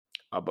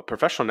But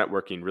professional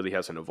networking really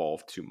hasn't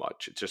evolved too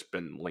much. It's just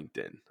been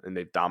LinkedIn, and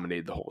they've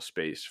dominated the whole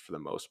space for the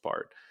most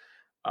part.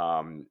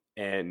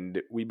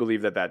 And we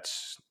believe that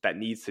that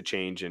needs to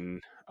change,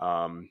 and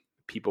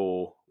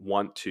people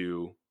want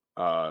to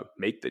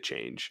make the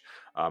change.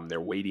 They're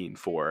waiting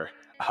for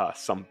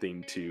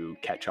something to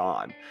catch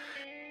on.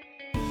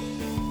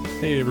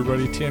 Hey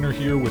everybody, Tanner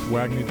here with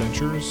Wagner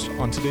Ventures.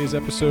 On today's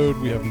episode,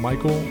 we have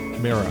Michael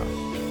Marra,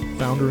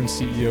 founder and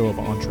CEO of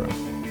Entre.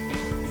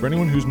 For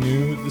anyone who's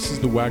new, this is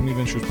the Wagner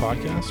Ventures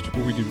podcast,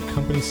 where we do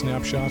company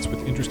snapshots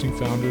with interesting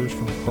founders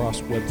from across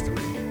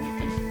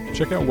Web3.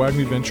 Check out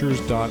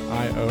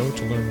wagnerventures.io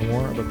to learn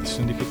more about the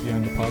syndicate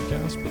behind the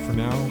podcast, but for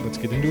now, let's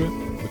get into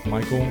it with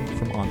Michael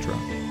from Entre.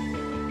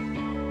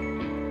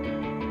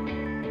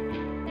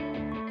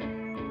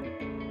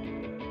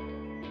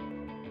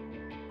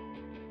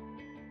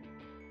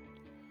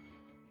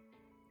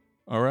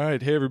 All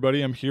right. Hey,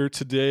 everybody. I'm here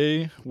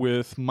today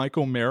with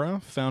Michael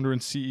Marra, founder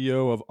and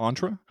CEO of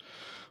Entre.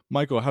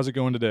 Michael, how's it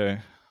going today?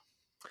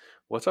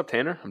 What's up,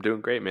 Tanner? I'm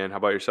doing great, man. How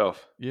about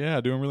yourself? Yeah,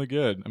 doing really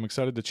good. I'm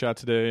excited to chat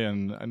today,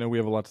 and I know we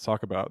have a lot to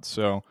talk about.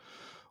 So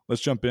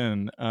let's jump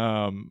in.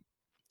 I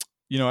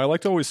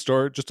like to always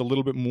start just a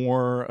little bit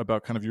more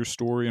about kind of your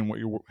story and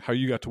how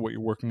you got to what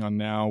you're working on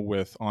now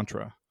with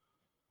Entre.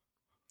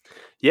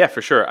 Yeah,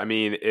 for sure. I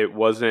mean, it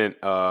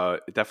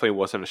definitely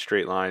wasn't a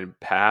straight line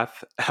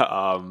path,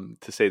 to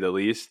say the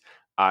least.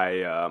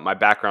 My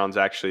background's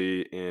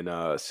actually in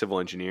civil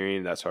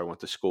engineering. That's what I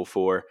went to school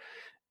for.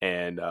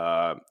 And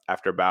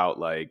after about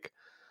like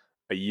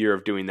a year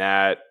of doing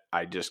that,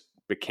 I just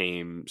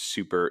became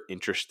super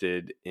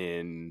interested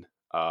in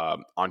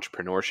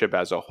entrepreneurship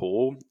as a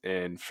whole.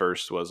 And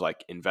first was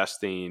like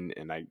investing,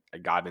 and I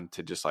got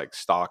into just like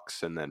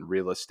stocks and then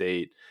real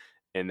estate.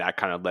 And that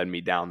kind of led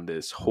me down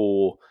this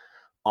whole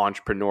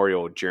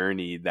entrepreneurial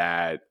journey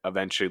that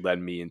eventually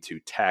led me into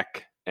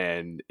tech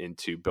and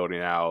into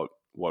building out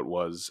what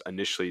was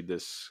initially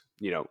this,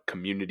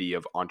 community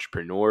of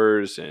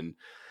entrepreneurs. And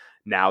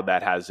now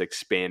that has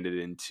expanded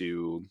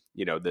into,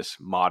 this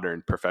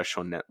modern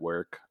professional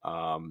network,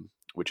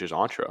 which is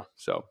Entre.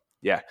 So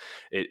yeah,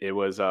 it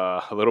was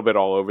a little bit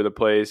all over the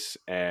place.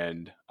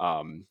 And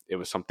it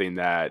was something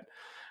that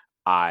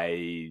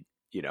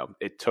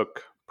it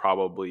took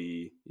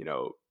probably,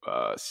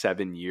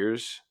 7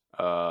 years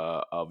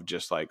of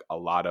just like a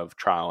lot of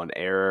trial and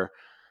error,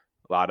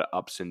 a lot of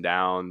ups and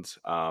downs.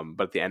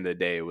 But at the end of the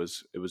day, it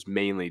was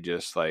mainly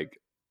just like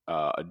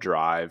a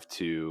drive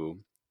to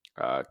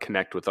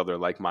connect with other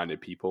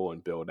like-minded people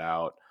and build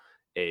out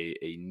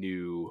a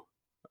new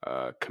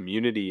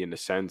community in a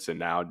sense, and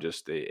now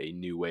just a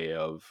new way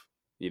of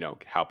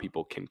how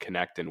people can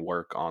connect and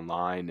work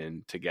online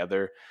and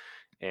together.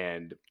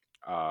 And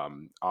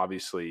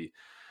obviously,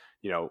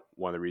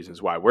 one of the reasons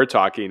why we're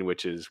talking,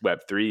 which is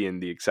Web3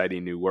 and the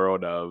exciting new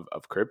world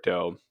of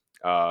crypto.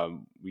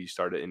 We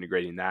started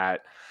integrating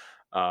that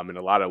and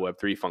a lot of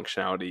Web3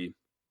 functionality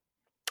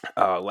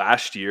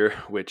last year,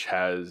 which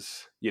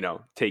has,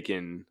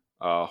 taken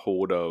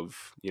hold of,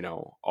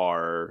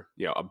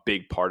 a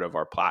big part of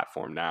our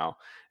platform now.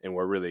 And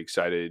we're really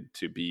excited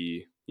to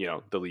be,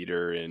 the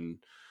leader in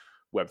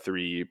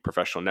Web3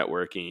 professional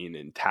networking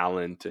and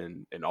talent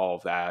and all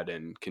of that,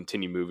 and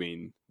continue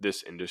moving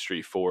this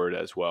industry forward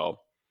as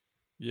well.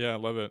 Yeah, I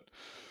love it.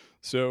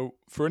 So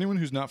for anyone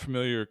who's not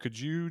familiar, could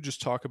you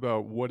just talk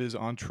about what is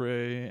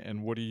Entre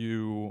and what are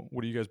you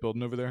guys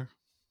building over there?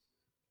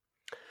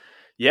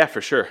 Yeah, for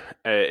sure.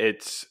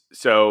 It's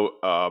so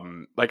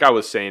like I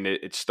was saying,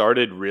 it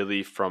started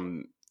really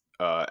from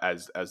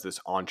as this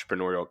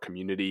entrepreneurial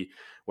community.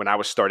 When I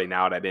was starting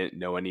out, I didn't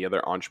know any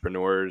other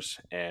entrepreneurs,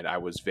 and I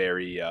was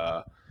very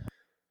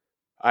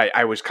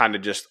I was kind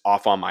of just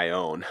off on my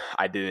own.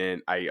 I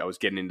was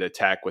getting into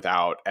tech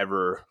without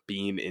ever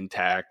being in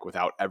tech,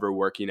 without ever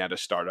working at a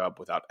startup,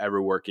 without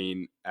ever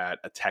working at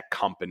a tech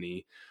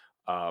company.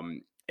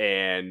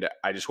 And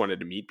I just wanted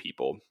to meet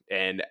people.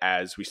 And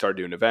as we started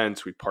doing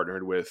events, we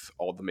partnered with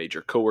all the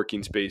major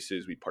co-working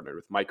spaces. We partnered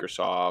with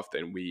Microsoft,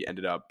 and we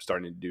ended up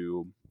starting to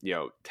do,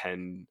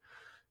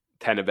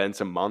 10 events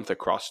a month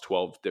across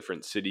 12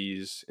 different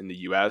cities in the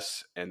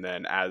US. And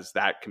then as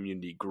that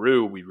community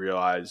grew, we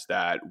realized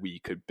that we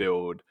could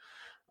build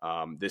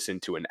this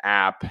into an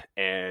app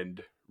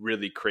and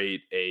really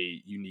create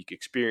a unique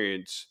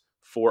experience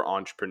for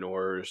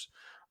entrepreneurs,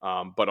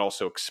 but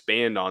also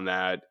expand on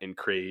that and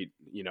create,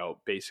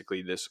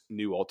 basically this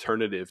new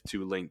alternative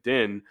to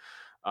LinkedIn,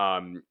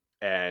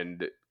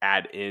 and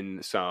add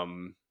in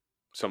some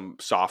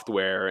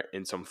software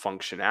and some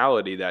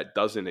functionality that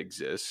doesn't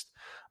exist.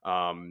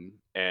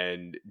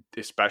 And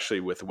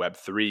especially with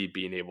Web3,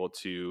 being able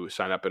to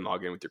sign up and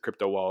log in with your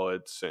crypto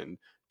wallets and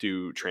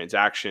do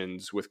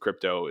transactions with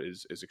crypto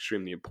is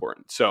extremely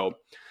important. So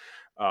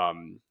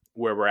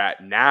where we're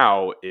at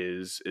now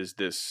is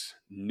this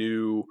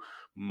new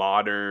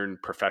modern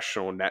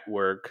professional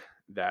network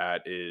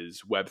that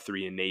is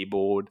Web3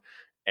 enabled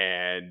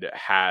and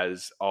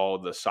has all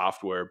the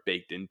software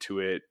baked into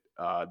it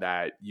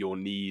that you'll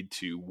need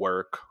to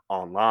work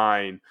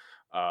online,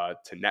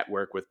 to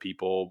network with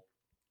people,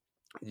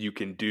 You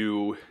can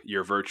do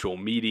your virtual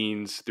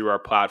meetings through our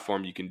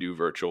platform. You can do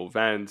virtual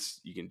events.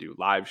 You can do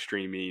live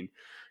streaming.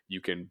 You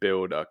can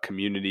build a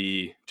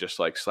community just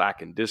like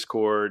Slack and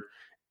Discord,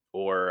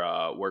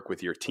 or work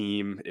with your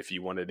team if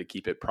you wanted to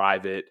keep it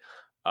private.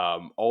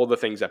 All the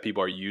things that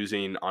people are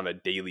using on a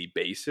daily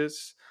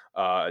basis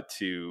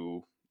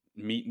to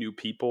meet new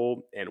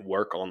people and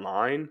work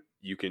online,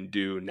 you can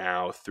do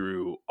now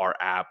through our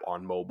app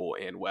on mobile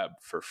and web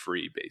for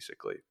free,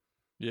 basically.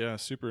 Yeah,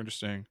 super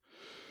interesting.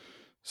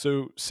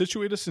 So,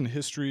 situate us in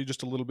history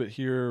just a little bit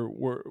here.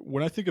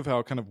 When I think of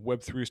how kind of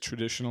Web3 is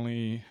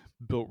traditionally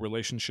built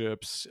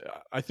relationships,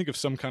 I think of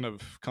some kind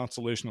of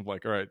constellation of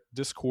like, all right,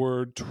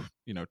 Discord,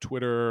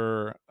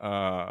 Twitter,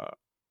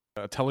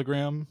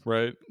 Telegram,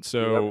 right? Yep,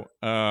 So,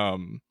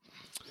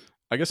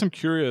 I guess I'm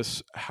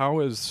curious,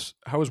 how has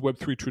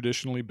Web3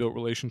 traditionally built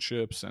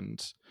relationships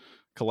and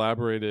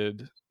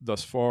collaborated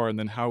thus far, and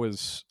then how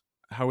is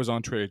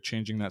Entree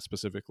changing that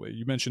specifically?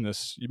 You mentioned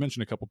this. You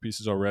mentioned a couple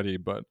pieces already,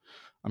 but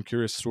I'm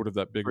curious, sort of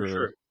that for bigger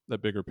sure.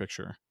 that bigger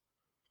picture.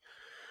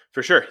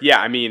 For sure. Yeah.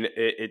 I mean,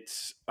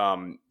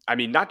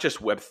 not just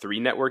Web3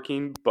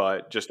 networking,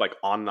 but just like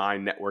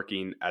online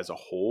networking as a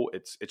whole.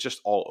 It's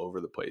just all over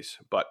the place,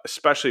 but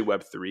especially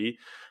Web3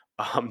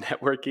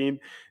 networking.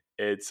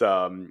 It's,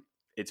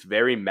 it's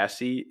very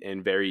messy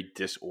and very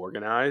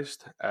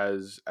disorganized,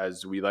 as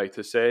we like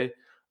to say.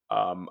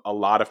 A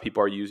lot of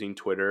people are using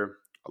Twitter.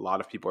 A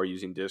lot of people are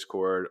using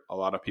Discord. A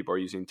lot of people are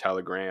using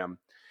Telegram,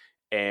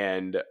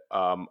 and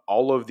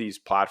all of these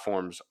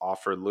platforms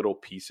offer little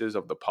pieces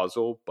of the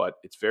puzzle, but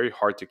it's very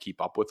hard to keep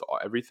up with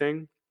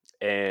everything,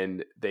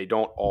 and they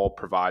don't all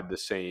provide the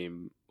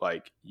same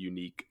like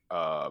unique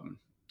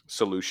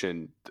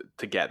solution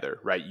together,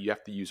 right? You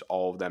have to use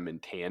all of them in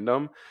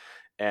tandem,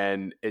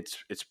 and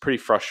it's pretty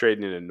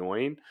frustrating and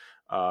annoying,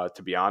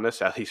 to be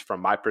honest, at least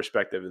from my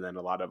perspective, and then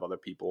a lot of other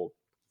people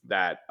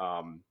that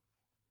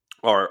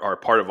are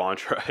part of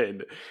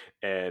Entra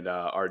and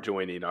are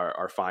joining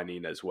are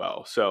finding as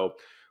well. So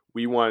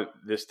we want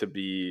this to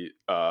be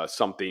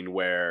something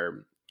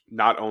where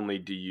not only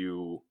do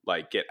you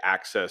like get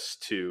access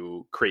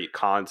to create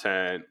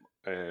content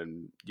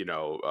and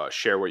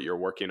share what you're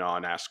working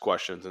on, ask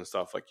questions and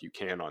stuff like you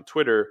can on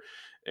Twitter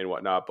and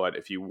whatnot, but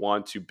if you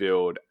want to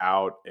build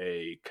out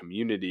a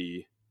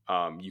community,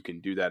 you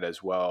can do that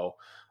as well.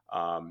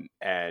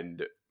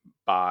 And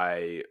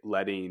by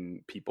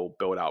letting people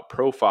build out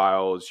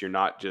profiles, you're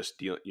not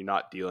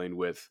dealing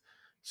with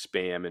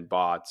spam and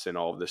bots and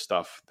all of this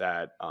stuff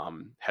that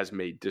has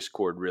made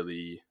Discord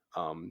really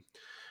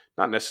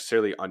not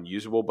necessarily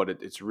unusable, but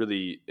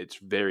it's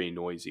very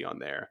noisy on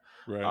there.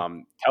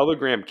 Right.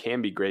 Telegram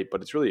can be great,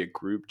 but it's really a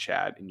group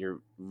chat, and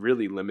you're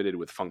really limited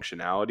with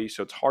functionality,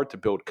 so it's hard to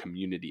build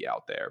community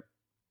out there.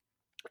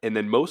 And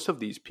then most of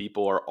these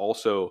people are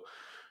also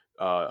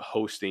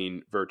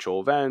hosting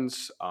virtual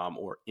events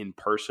or in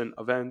person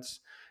events.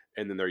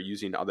 And then they're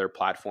using other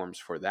platforms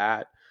for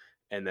that.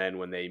 And then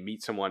when they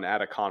meet someone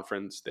at a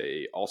conference,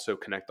 they also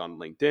connect on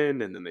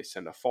LinkedIn, and then they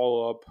send a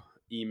follow up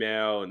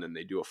email, and then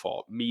they do a follow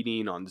up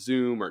meeting on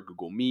Zoom or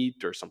Google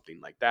Meet or something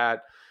like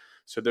that.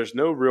 So there's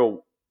no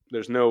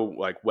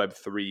like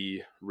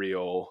Web3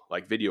 real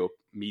like video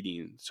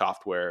meeting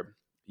software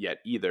yet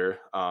either.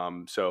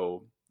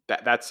 So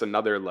that's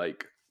another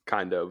like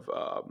kind of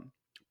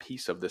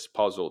piece of this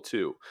puzzle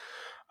too.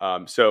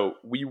 So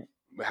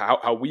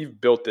how we've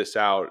built this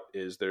out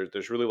is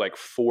there's really like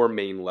four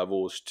main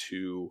levels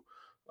to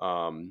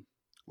um,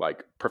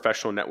 like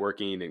professional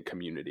networking and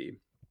community.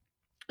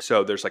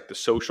 So there's like the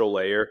social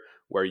layer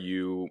where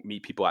you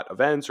meet people at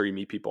events or you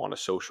meet people on a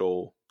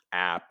social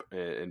app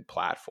and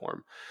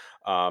platform.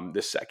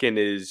 The second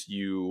is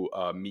you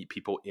meet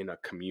people in a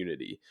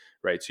community,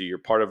 right? So you're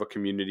part of a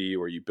community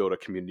or you build a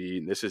community,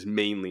 and this is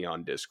mainly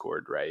on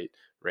Discord, right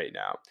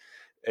now.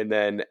 And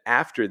then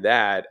after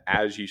that,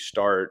 as you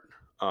start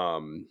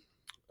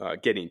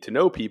getting to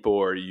know people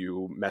or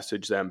you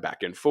message them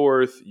back and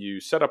forth,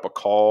 you set up a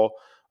call,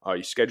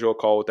 you schedule a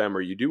call with them,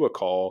 or you do a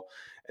call,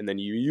 and then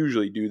you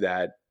usually do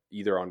that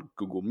either on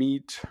Google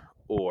Meet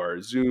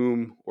or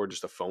Zoom or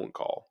just a phone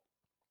call.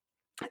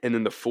 And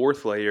then the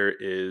fourth layer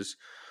is,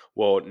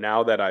 well,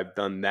 now that I've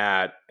done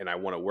that and I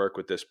want to work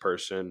with this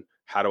person,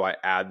 how do I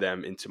add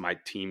them into my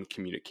team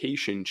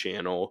communication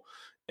channel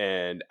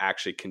and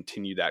actually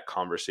continue that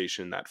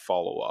conversation, that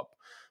follow up?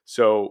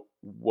 So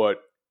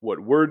what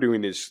we're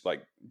doing is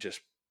like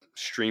just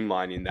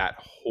streamlining that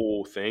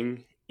whole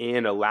thing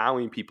and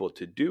allowing people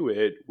to do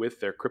it with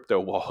their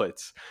crypto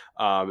wallets.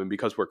 And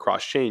because we're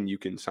cross chain, you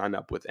can sign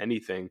up with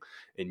anything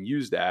and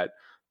use that.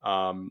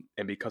 And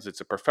because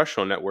it's a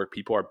professional network,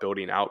 people are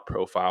building out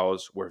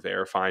profiles. We're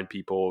verifying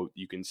people.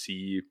 You can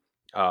see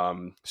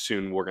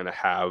soon we're going to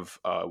have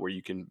where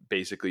you can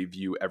basically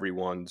view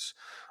everyone's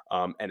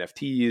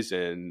NFTs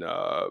and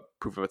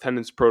proof of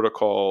attendance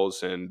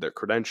protocols and their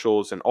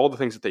credentials and all the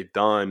things that they've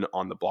done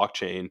on the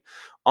blockchain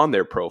on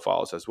their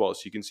profiles as well.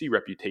 So you can see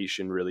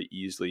reputation really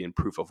easily and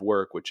proof of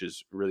work, which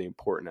is really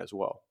important as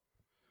well.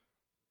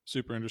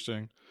 Super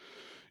interesting.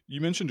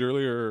 You mentioned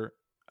earlier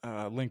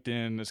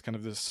LinkedIn is kind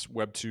of this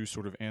Web 2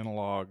 sort of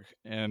analog.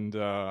 And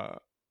I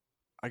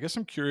guess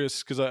I'm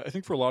curious because I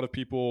think for a lot of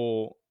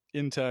people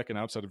in tech and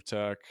outside of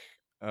tech,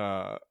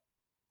 uh,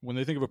 when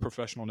they think of a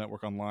professional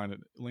network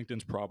online,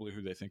 LinkedIn's probably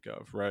who they think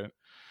of, right?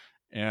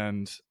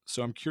 And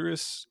so I'm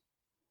curious,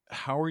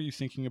 how are you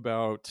thinking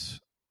about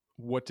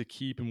what to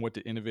keep and what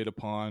to innovate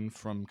upon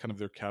from kind of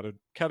their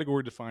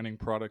category defining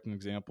product and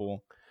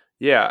example?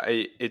 Yeah,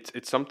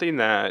 it's something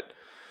that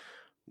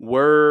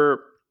we're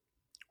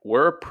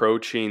we're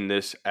approaching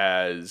this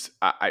as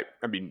I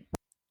mean,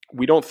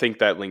 we don't think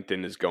that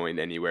LinkedIn is going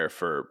anywhere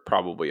for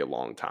probably a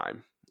long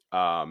time.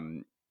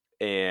 Um,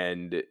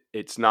 and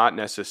it's not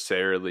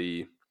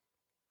necessarily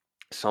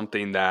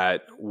something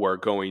that we're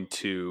going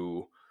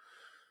to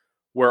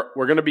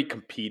be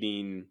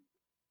competing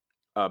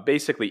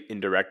basically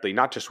indirectly,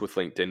 not just with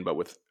LinkedIn, but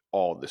with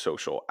all the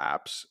social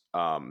apps,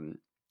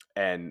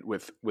 and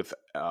with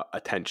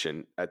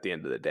attention at the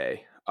end of the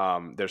day.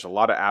 There's a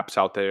lot of apps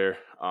out there.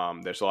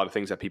 There's a lot of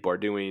things that people are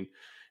doing,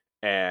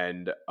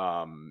 and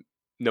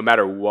no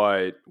matter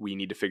what, we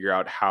need to figure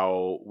out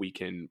how we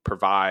can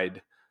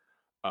provide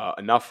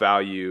enough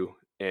value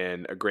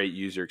and a great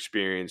user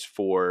experience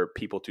for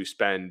people to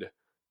spend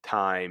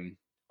time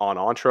on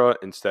Entra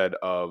instead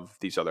of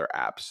these other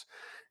apps.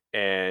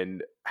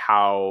 And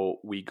how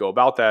we go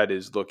about that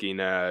is looking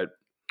at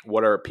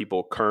what are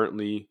people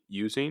currently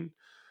using,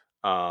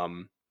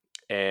 um,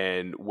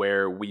 and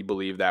where we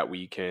believe that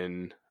we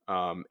can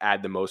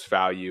add the most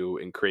value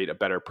and create a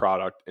better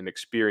product and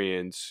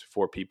experience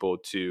for people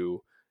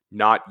to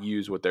not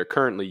use what they're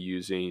currently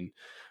using,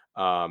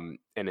 and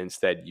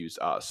instead use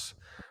us.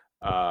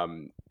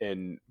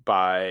 And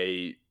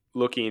by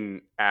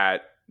looking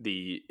at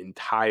the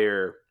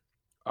entire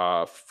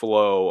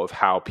flow of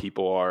how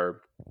people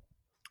are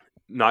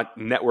not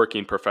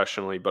networking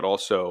professionally, but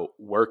also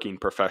working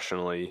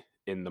professionally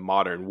in the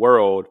modern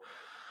world,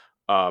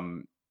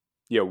 um,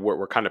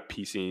 we're kind of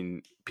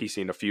piecing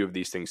a few of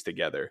these things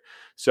together.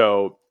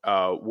 So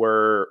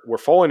we're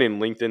following in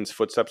LinkedIn's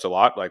footsteps a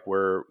lot. Like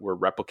we're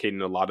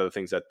replicating a lot of the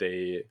things that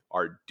they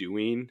are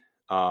doing,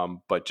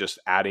 but just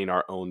adding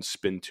our own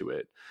spin to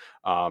it,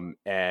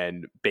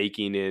 and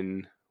baking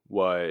in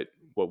what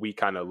we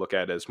kind of look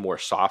at as more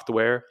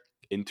software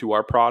into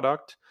our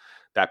product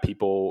that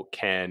people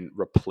can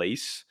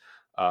replace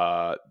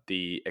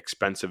the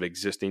expensive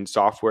existing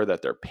software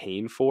that they're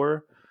paying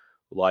for,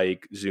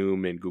 like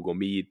Zoom and Google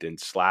Meet and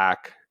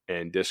Slack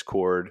and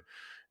Discord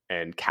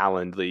and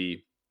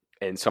Calendly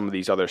and some of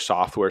these other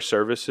software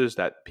services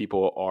that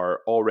people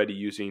are already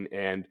using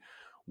and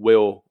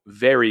will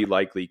very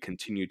likely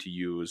continue to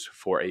use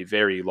for a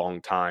very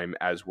long time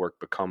as work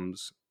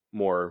becomes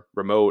more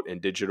remote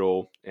and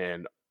digital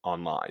and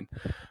online.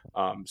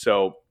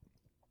 So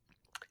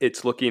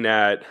it's looking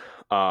at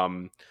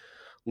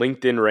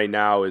LinkedIn right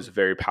now is a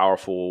very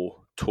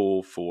powerful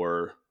tool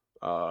for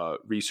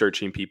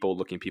researching people,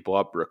 looking people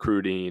up,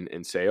 recruiting,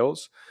 and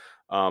sales.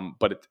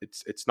 But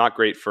it's not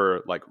great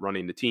for like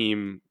running the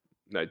team,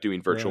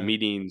 doing virtual Right.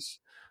 meetings,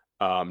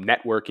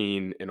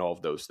 networking, and all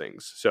of those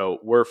things. So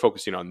we're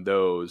focusing on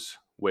those,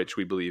 which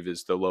we believe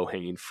is the low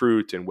hanging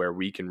fruit and where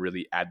we can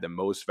really add the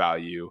most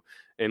value,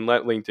 and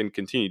let LinkedIn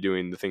continue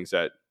doing the things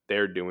that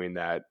they're doing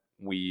that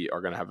we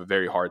are going to have a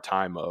very hard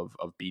time of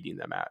beating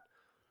them at.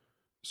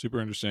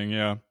 Super interesting.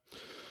 Yeah.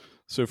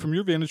 So, from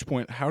your vantage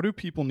point, how do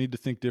people need to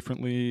think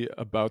differently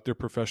about their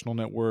professional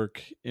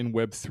network in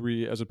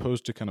Web3 as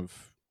opposed to kind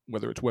of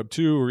whether it's Web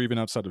 2 or even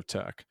outside of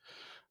tech?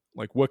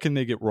 Like, what can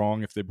they get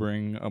wrong if they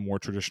bring a more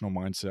traditional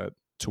mindset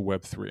to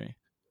Web3?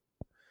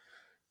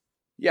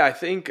 Yeah, I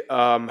think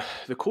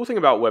the cool thing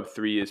about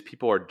Web3 is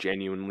people are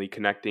genuinely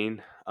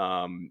connecting.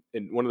 And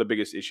one of the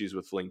biggest issues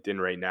with LinkedIn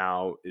right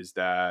now is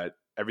that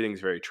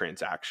everything's very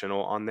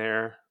transactional on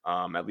there.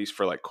 At least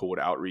for like cold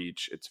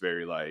outreach, it's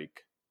very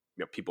like,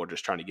 people are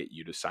just trying to get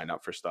you to sign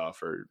up for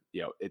stuff, or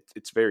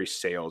it's very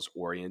sales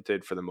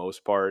oriented for the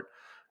most part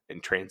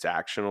and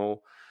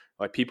transactional.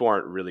 Like people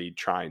aren't really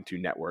trying to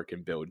network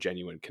and build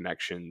genuine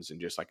connections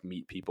and just like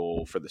meet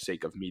people for the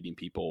sake of meeting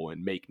people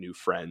and make new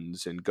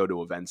friends and go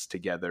to events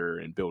together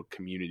and build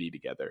community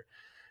together.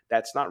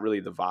 That's not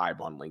really the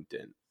vibe on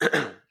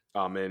LinkedIn.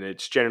 And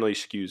it's generally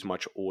skews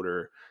much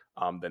older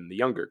than the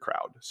younger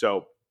crowd.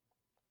 So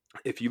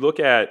if you look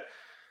at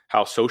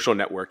how social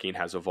networking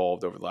has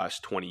evolved over the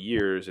last 20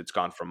 years, it's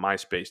gone from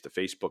MySpace to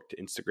Facebook to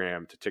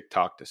Instagram to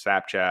TikTok to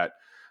Snapchat.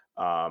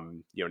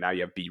 Now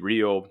you have Be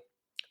Real.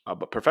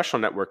 But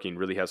professional networking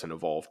really hasn't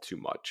evolved too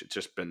much. It's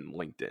just been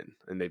LinkedIn,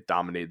 and they've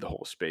dominated the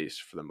whole space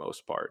for the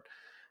most part.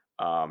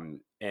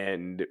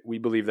 And we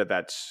believe that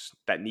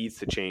that needs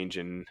to change,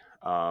 and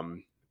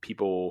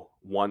people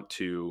want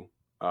to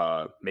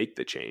make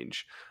the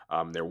change.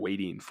 They're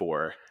waiting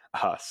for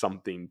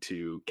something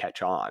to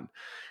catch on,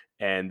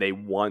 and they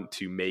want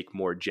to make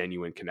more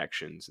genuine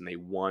connections, and they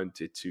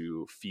want it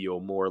to feel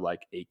more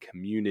like a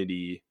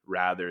community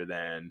rather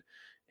than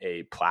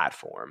a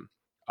platform,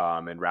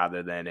 and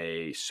rather than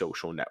a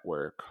social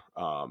network,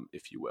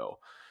 if you will.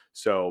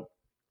 So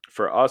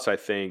for us, I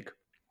think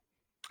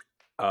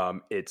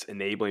It's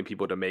enabling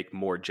people to make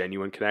more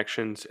genuine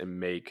connections and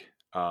make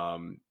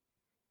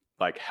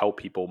like help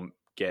people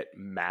get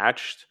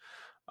matched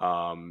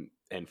and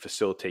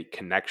facilitate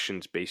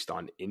connections based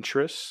on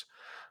interests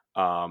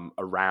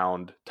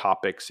around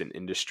topics and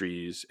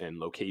industries and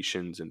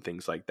locations and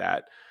things like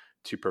that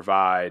to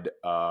provide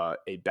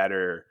a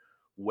better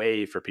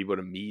way for people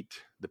to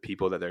meet the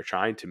people that they're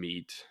trying to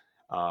meet,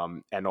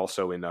 and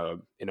also in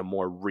a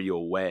more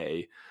real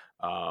way,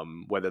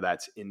 whether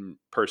that's in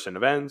person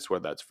events,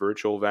 whether that's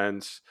virtual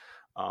events,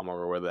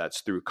 or whether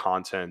that's through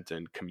content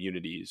and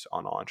communities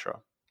on Entra.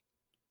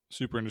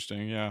 Super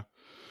interesting. Yeah.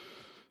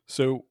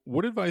 So,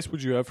 what advice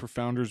would you have for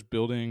founders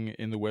building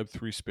in the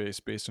Web3 space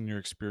based on your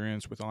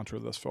experience with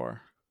Entra thus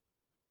far?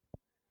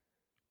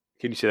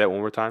 Can you say that one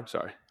more time?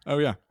 Sorry. Oh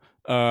yeah.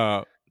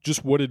 Uh,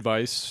 just what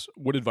advice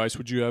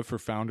would you have for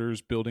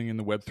founders building in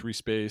the Web3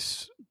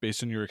 space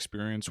based on your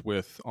experience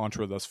with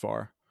Entra thus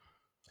far?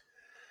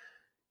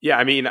 Yeah,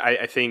 I mean,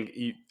 I think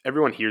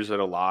everyone hears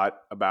it a lot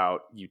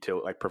about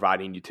like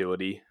providing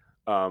utility.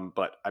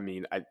 But I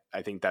mean,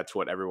 I think that's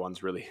what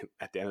everyone's really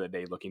at the end of the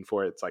day looking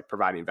for. It's like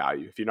providing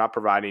value. If you're not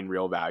providing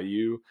real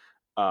value,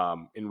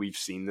 and we've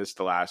seen this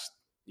the last,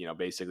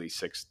 basically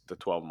 6 to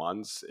 12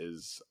 months,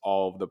 is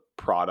all of the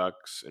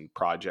products and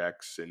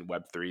projects in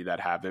Web3 that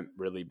haven't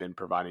really been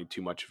providing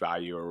too much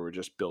value or were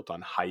just built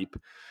on hype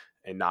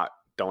and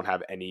don't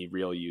have any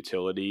real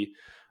utility.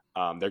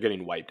 They're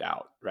getting wiped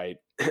out, right?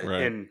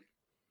 Right. And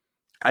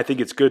I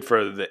think it's good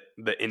for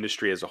the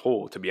industry as a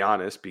whole, to be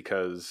honest,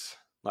 because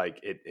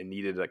like it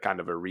needed a kind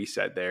of a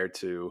reset there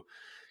to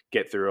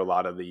get through a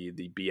lot of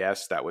the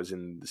BS that was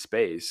in the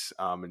space,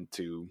 and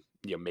to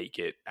make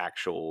it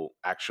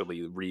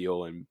actually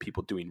real and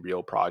people doing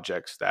real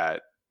projects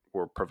that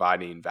were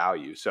providing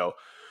value. So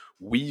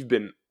we've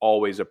been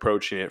always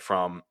approaching it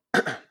from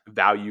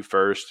value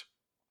first,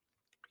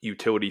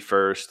 utility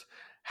first.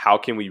 How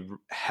can we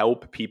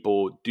help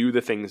people do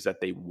the things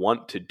that they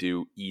want to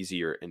do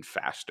easier and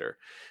faster,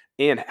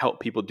 and help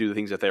people do the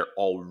things that they're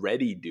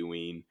already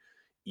doing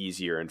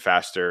easier and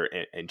faster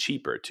and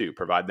cheaper too?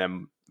 Provide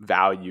them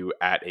value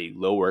at a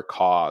lower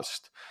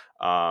cost,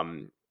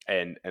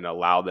 and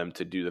allow them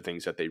to do the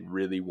things that they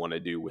really want to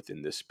do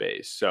within this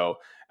space. So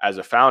as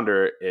a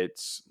founder,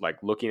 it's like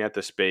looking at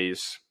the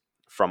space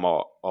from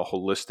a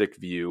holistic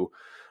view,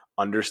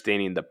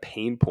 understanding the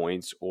pain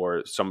points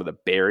or some of the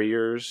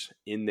barriers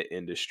in the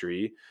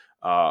industry,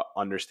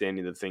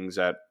 understanding the things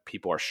that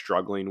people are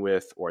struggling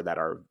with or that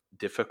are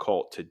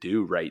difficult to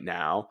do right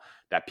now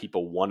that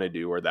people want to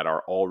do or that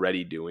are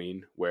already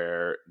doing,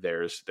 where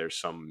there's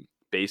some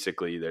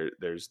basically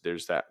there's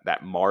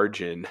that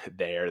margin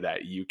there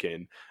that you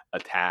can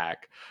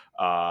attack,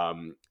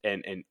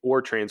 and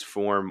or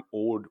transform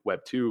old Web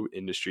 2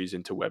 industries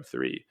into Web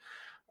 3.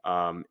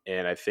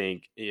 And I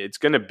think it's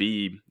going to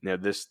be,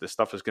 this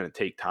stuff is going to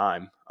take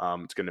time.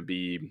 It's going to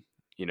be,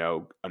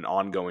 an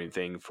ongoing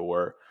thing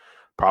for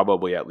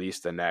probably at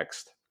least the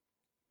next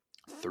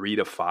 3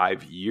 to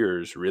 5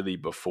 years, really,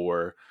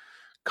 before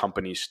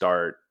companies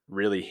start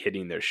really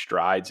hitting their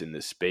strides in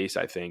this space,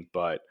 I think.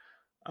 But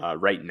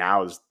right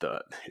now it's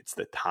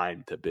the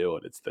time to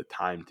build. It's the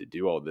time to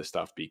do all this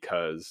stuff,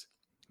 because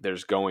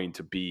there's going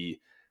to be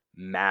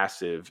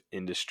massive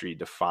industry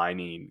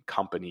defining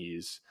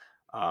companies,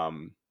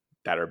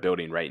 that are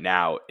building right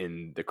now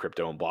in the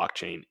crypto and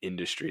blockchain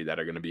industry, that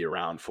are going to be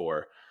around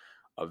for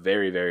a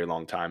very, very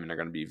long time, and they're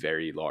going to be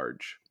very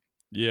large.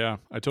 Yeah,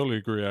 I totally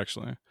agree,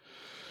 actually.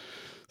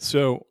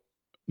 So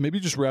maybe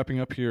just wrapping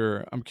up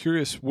here, I'm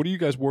curious, what are you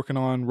guys working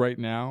on right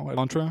now at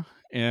Entra?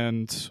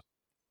 And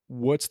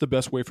what's the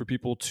best way for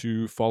people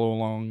to follow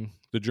along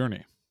the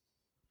journey?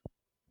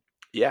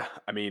 Yeah,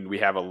 I mean, we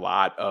have a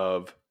lot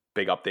of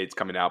big updates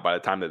coming out by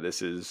the time that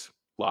this is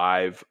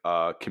live.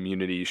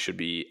 Community should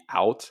be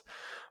out,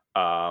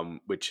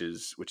 which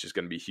is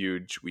going to be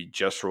huge. We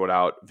just rolled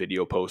out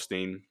video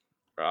posting,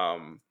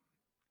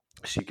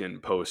 so you can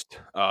post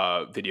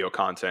video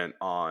content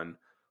on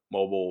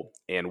mobile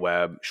and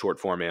web, short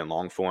form and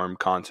long form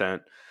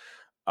content.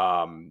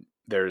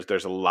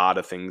 There's a lot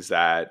of things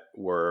that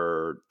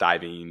we're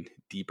diving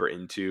deeper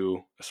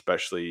into,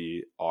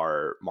 especially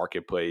our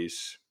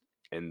marketplace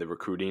and the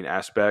recruiting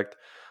aspect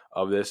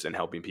of this, and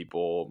helping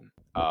people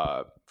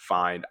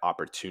find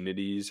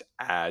opportunities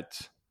at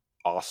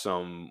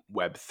awesome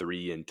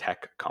Web3 and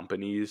tech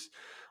companies,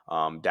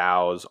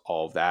 DAOs,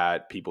 all of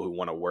that. People who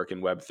want to work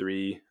in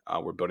Web3.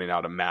 We're building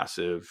out a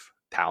massive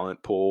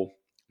talent pool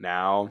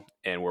now,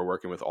 and we're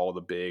working with all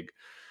the big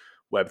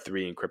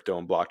Web3 and crypto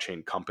and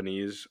blockchain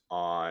companies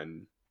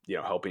on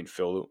helping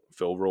fill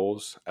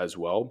roles as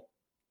well.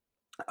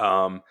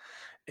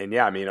 And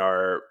yeah, I mean,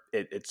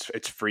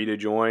 it's free to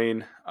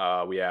join.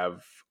 We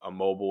have a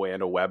mobile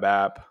and a web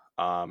app.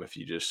 If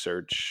you just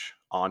search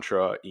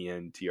Entra,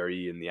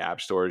 ENTRE, in the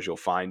app stores, you'll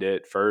find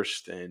it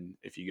first. And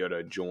if you go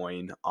to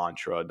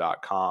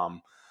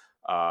joinentra.com,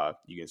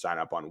 you can sign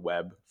up on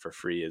web for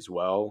free as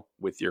well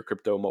with your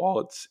crypto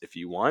wallets if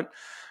you want.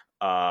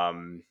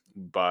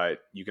 But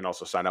you can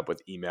also sign up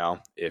with email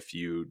if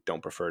you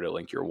don't prefer to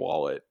link your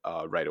wallet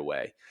right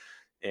away.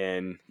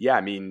 And yeah,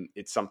 I mean,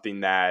 it's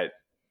something that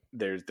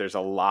there's a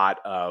lot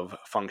of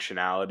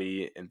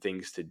functionality and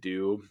things to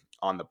do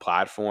on the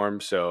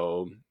platform.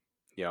 So,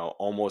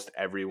 almost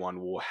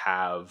everyone will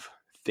have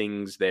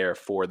things there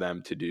for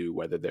them to do,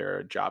 whether they're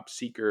a job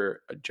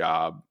seeker, a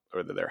job,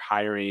 whether they're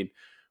hiring,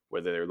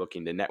 whether they're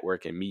looking to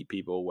network and meet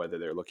people, whether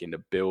they're looking to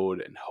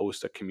build and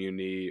host a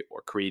community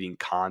or creating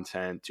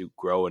content to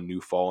grow a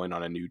new following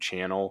on a new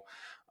channel.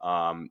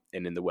 And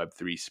in the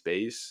Web3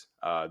 space,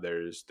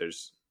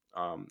 there's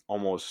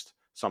almost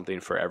something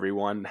for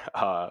everyone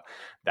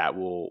that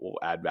will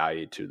add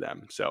value to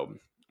them. So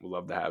we'd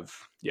love to have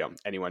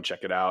anyone check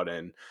it out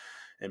and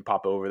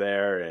pop over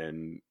there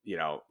and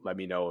let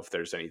me know if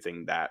there's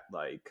anything that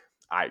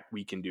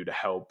we can do to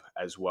help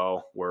as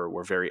well.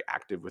 We're very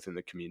active within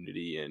the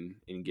community and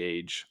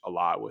engage a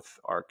lot with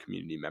our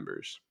community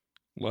members.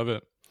 Love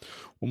it.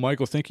 Well,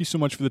 Michael, thank you so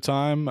much for the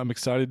time. I'm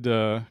excited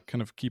to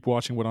kind of keep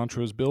watching what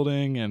Entre is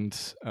building and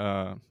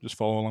just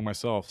follow along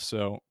myself.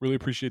 So really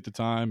appreciate the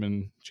time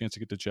and chance to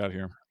get to chat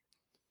here.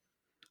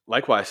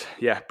 Likewise.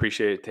 Yeah,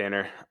 appreciate it,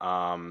 Tanner.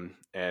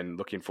 And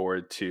looking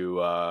forward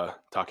to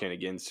talking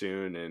again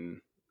soon, and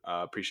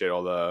appreciate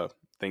all the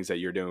things that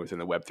you're doing within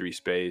the Web3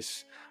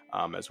 space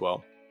as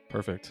well.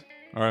 Perfect.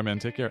 All right, man.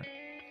 Take care.